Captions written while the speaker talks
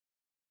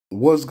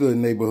What's good,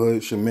 neighborhood?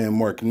 It's your man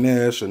Marq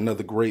Nash.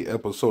 Another great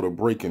episode of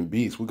Breaking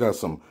Beats. We got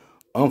some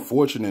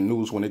unfortunate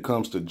news when it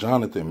comes to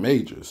Jonathan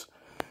Majors.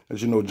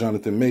 As you know,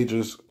 Jonathan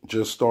Majors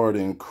just starred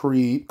in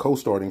Creed,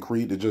 co-starred in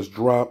Creed, that just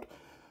dropped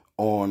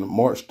on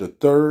March the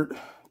 3rd,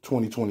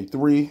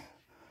 2023,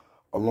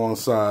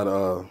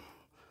 alongside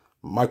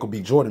Michael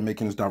B. Jordan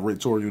making his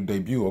directorial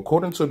debut.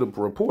 According to the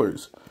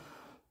reports,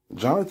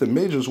 Jonathan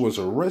Majors was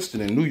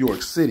arrested in New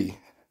York City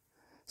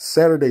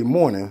Saturday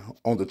morning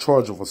on the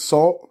charge of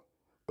assault,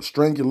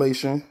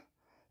 strangulation,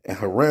 and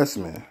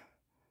harassment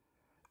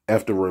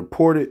after a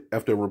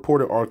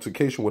reported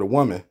altercation with a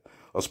woman.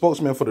 A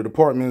spokesman for the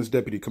department's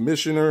deputy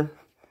commissioner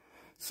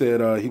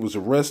said he was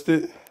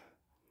arrested.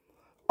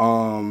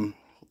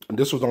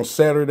 This was on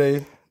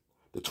Saturday,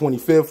 the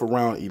 25th,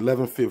 around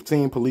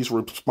 11:15. Police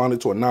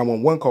responded to a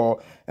 911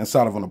 call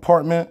inside of an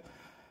apartment.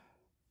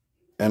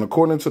 And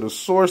according to the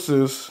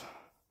sources,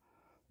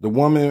 the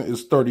woman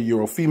is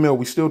 30-year-old female.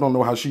 We still don't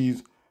know how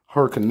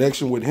her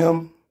connection with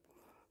him.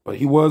 But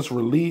he was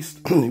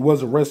released. He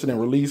was arrested and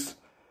released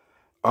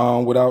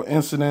without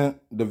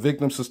incident. The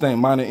victim sustained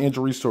minor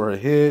injuries to her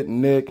head,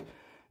 neck,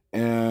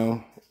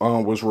 and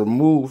was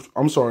removed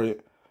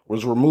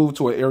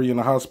to an area in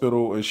the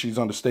hospital, and she's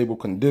under stable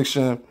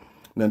condition.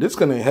 Now, this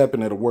couldn't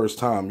happen at a worse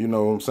time, you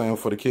know what I'm saying,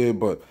 for the kid.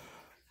 But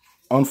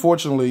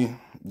unfortunately,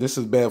 this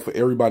is bad for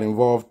everybody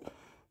involved.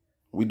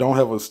 We don't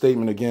have a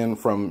statement again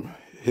from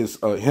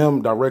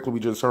him directly. We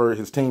just heard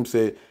his team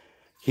said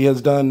he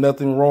has done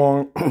nothing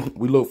wrong.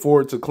 We look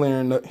forward to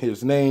clearing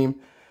his name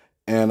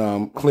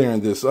and clearing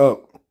this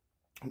up.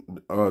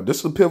 This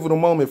is a pivotal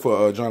moment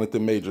for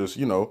Jonathan Majors.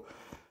 You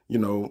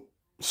know,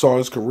 saw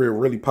his career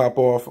really pop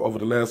off over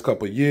the last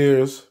couple of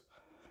years.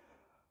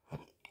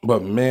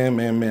 But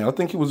man, I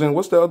think he was in,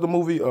 what's the other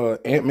movie?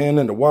 Ant-Man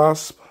and the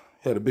Wasp.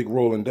 Had a big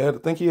role in that. I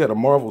think he had a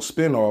Marvel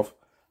spinoff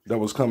that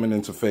was coming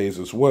into phase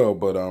as well.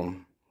 But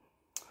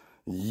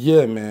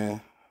yeah,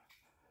 man.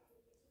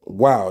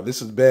 Wow,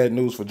 this is bad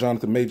news for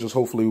Jonathan Majors.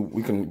 Hopefully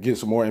we can get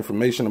some more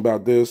information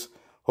about this.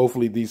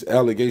 Hopefully these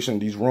allegations,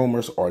 these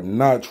rumors are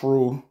not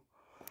true.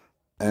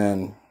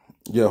 And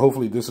yeah,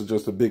 hopefully this is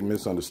just a big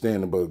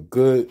misunderstanding. But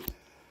good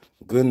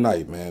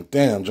night, man.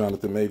 Damn,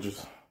 Jonathan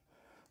Majors.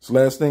 It's the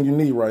last thing you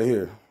need right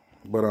here.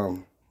 But all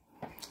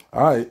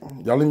right.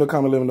 Y'all leave me a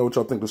comment, let me know what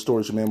y'all think of the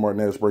story. It's your man Marq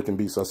Nash, Breaking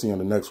Beats. I'll see you on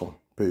the next one.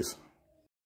 Peace.